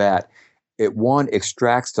so that it, one,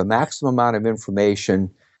 extracts the maximum amount of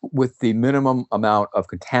information with the minimum amount of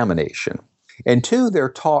contamination. And two,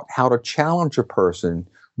 they're taught how to challenge a person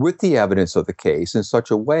with the evidence of the case in such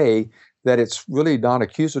a way that it's really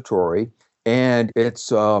non-accusatory and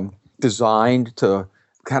it's designed to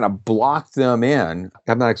kind of block them in.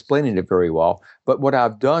 I'm not explaining it very well, but what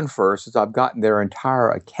I've done first is I've gotten their entire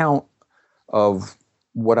account of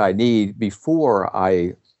what I need before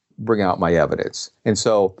I bring out my evidence. And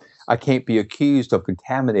so I can't be accused of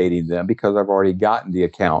contaminating them because I've already gotten the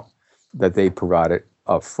account that they provided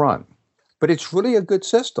up front. But it's really a good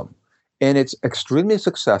system. And it's extremely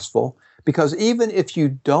successful because even if you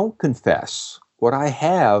don't confess, what I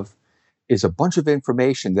have is a bunch of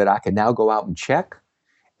information that I can now go out and check.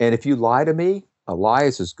 And if you lie to me, a lie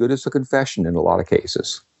is as good as a confession in a lot of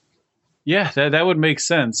cases. Yeah, that would make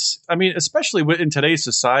sense. I mean, especially in today's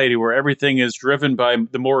society where everything is driven by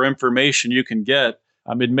the more information you can get.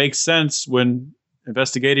 It makes sense when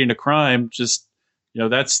investigating a crime, just,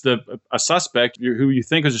 that's a suspect who you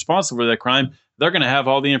think is responsible for that crime. They're going to have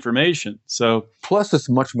all the information. So, plus, it's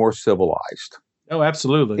much more civilized. Oh,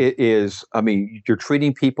 absolutely. It is. I mean, you're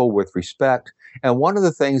treating people with respect. And one of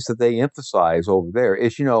the things that they emphasize over there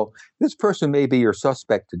is, this person may be your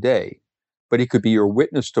suspect today, but he could be your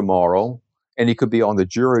witness tomorrow, and he could be on the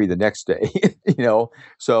jury the next day.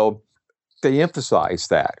 So they emphasize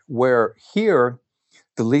that. Where here,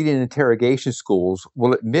 the leading interrogation schools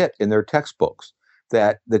will admit in their textbooks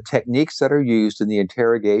that the techniques that are used in the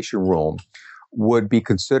interrogation room would be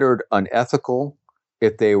considered unethical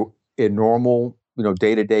if they were in normal,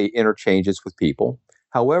 day-to-day interchanges with people.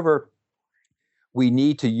 However, we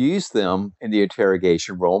need to use them in the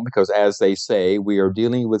interrogation room because, as they say, we are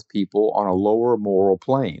dealing with people on a lower moral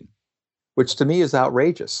plane, which to me is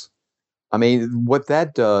outrageous. I mean, what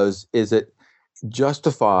that does is it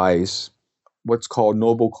justifies what's called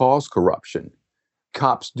noble cause corruption.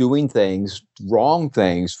 Cops doing wrong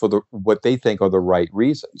things for what they think are the right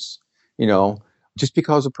reasons. Just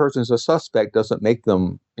because a person is a suspect doesn't make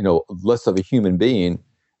them, less of a human being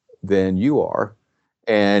than you are.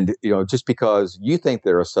 And, just because you think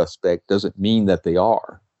they're a suspect doesn't mean that they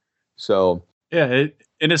are. So, yeah,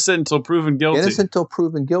 innocent until proven guilty. Innocent until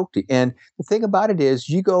proven guilty. And the thing about it is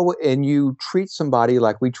you go and you treat somebody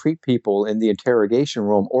like we treat people in the interrogation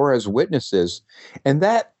room or as witnesses, and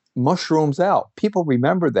that mushrooms out. People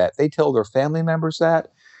remember that. They tell their family members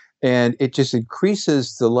that. And it just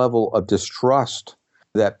increases the level of distrust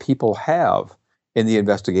that people have in the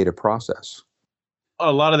investigative process.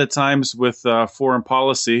 A lot of the times with foreign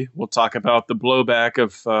policy, we'll talk about the blowback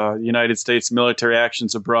of United States military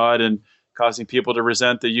actions abroad and causing people to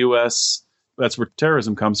resent the U.S. That's where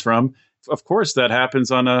terrorism comes from. Of course, that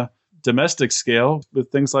happens on a domestic scale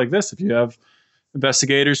with things like this. If you have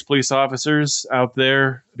investigators, police officers out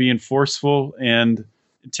there being forceful and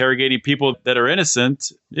interrogating people that are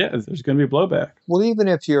innocent, there's going to be blowback. Well, even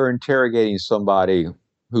if you're interrogating somebody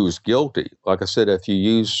who's guilty, like I said, if you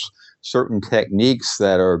use certain techniques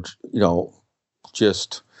that are,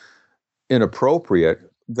 just inappropriate,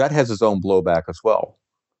 that has its own blowback as well.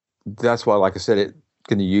 That's why, like I said,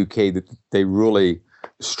 in the UK, that they really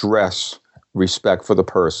stress respect for the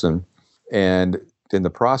person and in the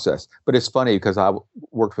process. But it's funny because I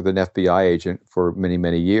worked with an FBI agent for many,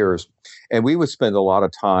 many years, and we would spend a lot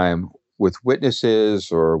of time with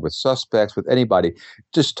witnesses or with suspects, with anybody,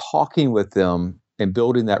 just talking with them and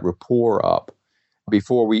building that rapport up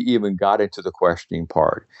before we even got into the questioning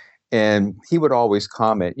part. And he would always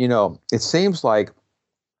comment, it seems like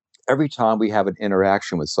every time we have an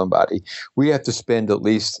interaction with somebody, we have to spend at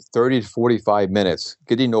least 30 to 45 minutes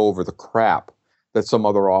getting over the crap that some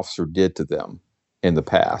other officer did to them in the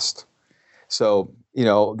past. So,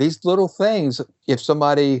 these little things, if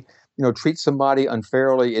somebody, treats somebody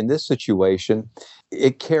unfairly in this situation,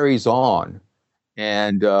 it carries on.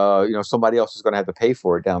 And, somebody else is going to have to pay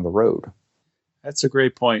for it down the road. That's a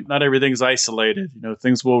great point. Not everything's isolated.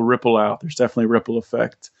 Things will ripple out. There's definitely a ripple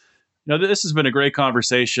effect. This has been a great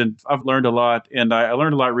conversation. I've learned a lot, and I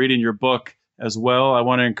learned a lot reading your book as well. I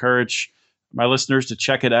want to encourage my listeners to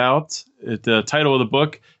check it out. The title of the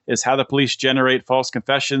book is How the Police Generate False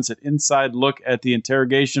Confessions, an inside look at the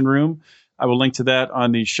interrogation room. I will link to that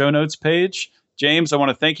on the show notes page. James, I want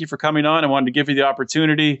to thank you for coming on. I wanted to give you the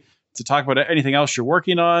opportunity to talk about anything else you're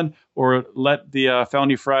working on, or let the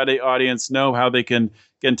Felony Friday audience know how they can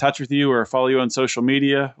get in touch with you or follow you on social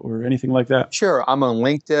media or anything like that. Sure. I'm on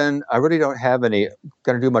LinkedIn. I really don't have going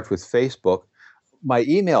to do much with Facebook. My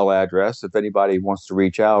email address, if anybody wants to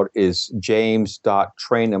reach out, is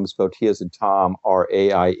james.trainum, spelled T as in Tom,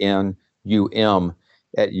 RAINUM,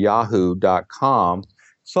 @yahoo.com.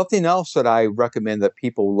 Something else that I recommend that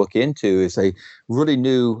people look into is a really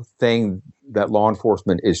new thing that law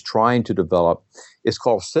enforcement is trying to develop. It's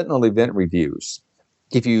called Sentinel Event Reviews.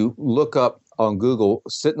 If you look up on Google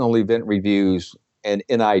Sentinel Event Reviews and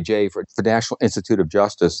NIJ for National Institute of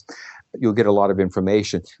Justice, you'll get a lot of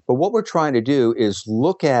information. But what we're trying to do is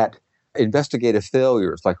look at investigative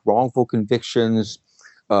failures like wrongful convictions,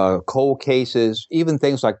 cold cases, even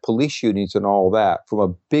things like police shootings and all that from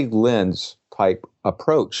a big lens type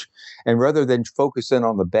approach. And rather than focus in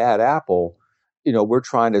on the bad apple, we're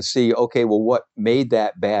trying to see, okay, well, what made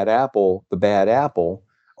that bad apple the bad apple?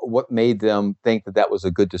 What made them think that that was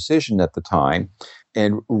a good decision at the time?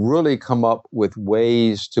 And really come up with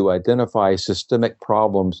ways to identify systemic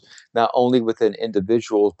problems, not only within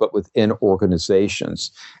individuals, but within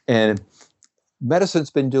organizations. And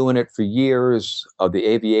medicine's been doing it for years. The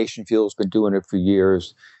aviation field's been doing it for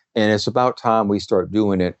years. And it's about time we start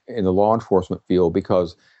doing it in the law enforcement field,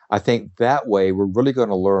 because I think that way we're really going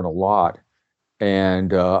to learn a lot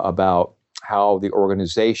and about how the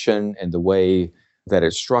organization and the way that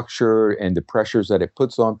it's structured and the pressures that it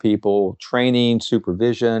puts on people, training,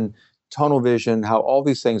 supervision, tunnel vision, how all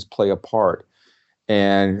these things play a part.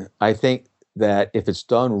 And I think that if it's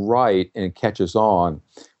done right and it catches on,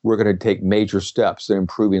 we're going to take major steps in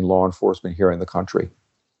improving law enforcement here in the country.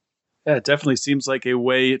 Yeah, it definitely seems like a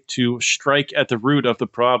way to strike at the root of the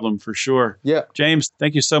problem for sure. Yeah. James,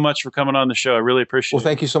 thank you so much for coming on the show. I really appreciate it. Well,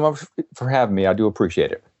 thank you so much for having me. I do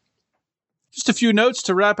appreciate it. Just a few notes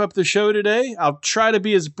to wrap up the show today. I'll try to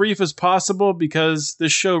be as brief as possible because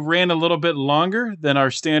this show ran a little bit longer than our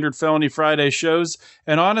standard Felony Friday shows.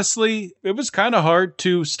 And honestly, it was kind of hard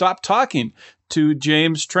to stop talking to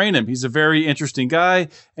James Trainum. He's a very interesting guy,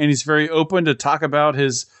 and he's very open to talk about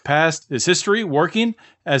his past, his history working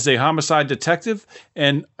as a homicide detective,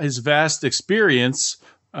 and his vast experience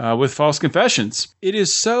with false confessions. It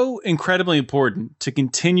is so incredibly important to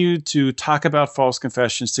continue to talk about false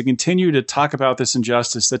confessions, to continue to talk about this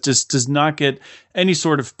injustice that just does not get any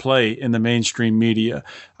sort of play in the mainstream media.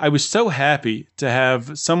 I was so happy to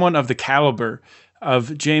have someone of the caliber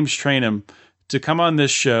of James Trainum to come on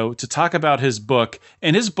this show to talk about his book.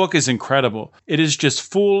 And his book is incredible. It is just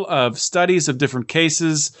full of studies of different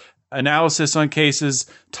cases, analysis on cases,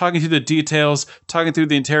 talking through the details, talking through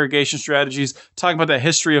the interrogation strategies, talking about the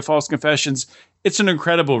history of false confessions. It's an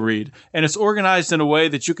incredible read, and it's organized in a way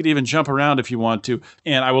that you could even jump around if you want to.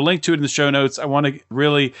 And I will link to it in the show notes. I want to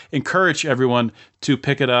really encourage everyone to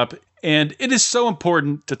pick it up. And it is so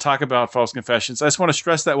important to talk about false confessions. I just want to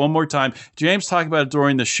stress that one more time. James talked about it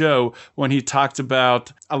during the show when he talked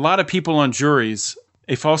about a lot of people on juries.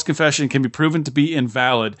 A false confession can be proven to be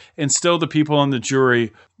invalid, and still the people on the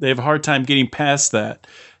jury, they have a hard time getting past that.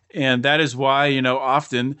 And that is why,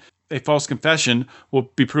 often a false confession will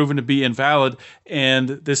be proven to be invalid. And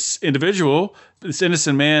this individual, this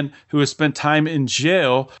innocent man who has spent time in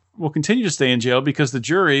jail, will continue to stay in jail because the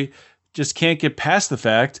jury just can't get past the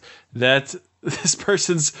fact that this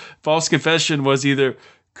person's false confession was either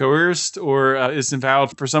coerced or is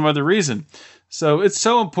invalid for some other reason. So it's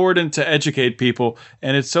so important to educate people,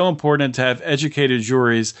 and it's so important to have educated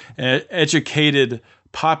juries and educated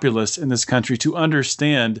populace in this country to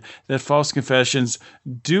understand that false confessions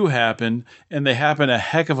do happen, and they happen a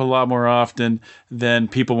heck of a lot more often than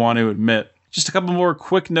people want to admit. Just a couple more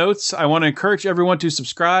quick notes. I want to encourage everyone to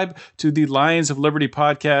subscribe to the Lions of Liberty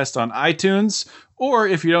podcast on iTunes, or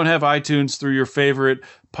if you don't have iTunes, through your favorite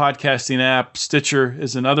podcasting app, Stitcher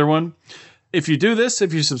is another one. If you do this,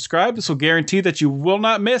 if you subscribe, this will guarantee that you will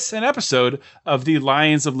not miss an episode of the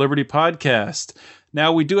Lions of Liberty podcast.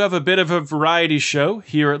 Now, we do have a bit of a variety show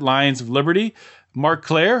here at Lions of Liberty. Marc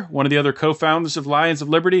Clair, one of the other co-founders of Lions of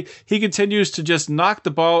Liberty, he continues to just knock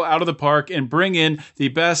the ball out of the park and bring in the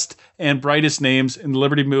best and brightest names in the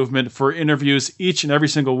Liberty movement for interviews each and every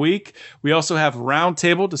single week. We also have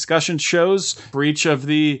roundtable discussion shows for each of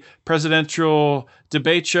the presidential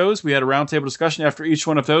debate shows. We had a roundtable discussion after each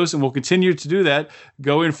one of those, and we'll continue to do that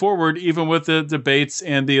going forward, even with the debates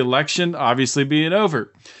and the election obviously being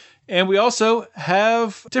over. And we also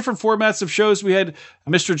have different formats of shows. We had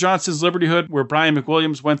Mr. Johnson's Libertyhood, where Brian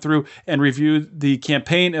McWilliams went through and reviewed the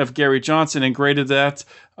campaign of Gary Johnson and graded that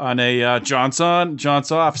on a John's on, John's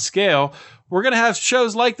off scale. We're going to have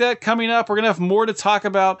shows like that coming up. We're going to have more to talk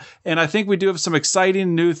about. And I think we do have some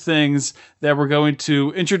exciting new things that we're going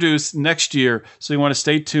to introduce next year. So you want to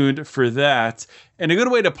stay tuned for that. And a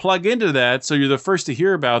good way to plug into that, so you're the first to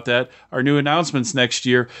hear about that, our new announcements next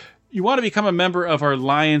year, you want to become a member of our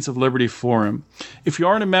Lions of Liberty Forum. If you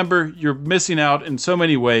aren't a member, you're missing out in so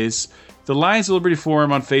many ways. The Lions of Liberty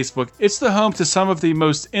Forum on Facebook, it's the home to some of the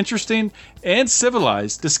most interesting and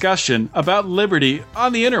civilized discussion about liberty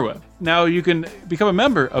on the interweb. Now, you can become a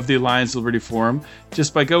member of the Lions of Liberty Forum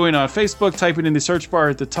just by going on Facebook, typing in the search bar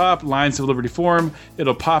at the top, Lions of Liberty Forum.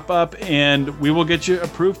 It'll pop up, and we will get you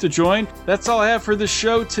approved to join. That's all I have for the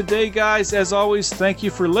show today, guys. As always, thank you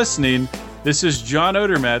for listening. This is John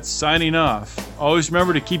Odermatt signing off. Always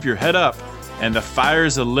remember to keep your head up and the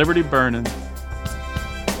fires of liberty burning.